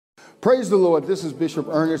Praise the Lord. This is Bishop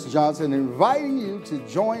Ernest Johnson inviting you to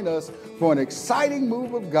join us for an exciting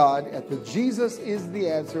move of God at the Jesus is the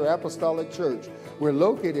Answer Apostolic Church. We're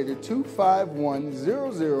located at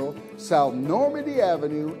 25100 South Normandy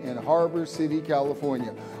Avenue in Harbor City,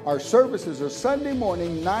 California. Our services are Sunday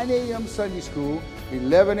morning, 9 a.m. Sunday School,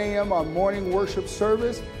 11 a.m. our morning worship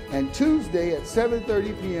service, and Tuesday at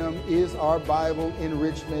 7:30 p.m. is our Bible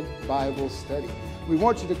Enrichment Bible Study. We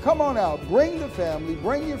want you to come on out, bring the family,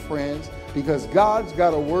 bring your friends, because God's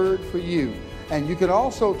got a word for you. And you can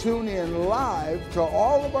also tune in live to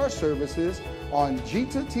all of our services on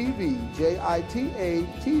Jita TV, Jita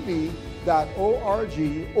TV.org,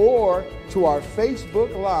 or to our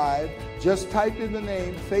Facebook Live. Just type in the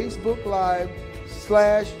name Facebook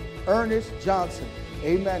Live/Ernest Johnson.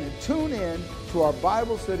 Amen. And tune in to our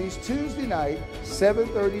Bible studies Tuesday night,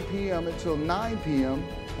 7:30 p.m. until 9 p.m.,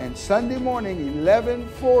 and Sunday morning,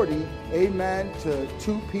 11:40, amen, to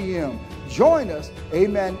 2 p.m. Join us,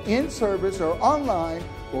 amen, in service or online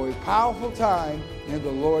for a powerful time in the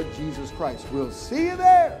Lord Jesus Christ. We'll see you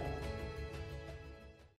there.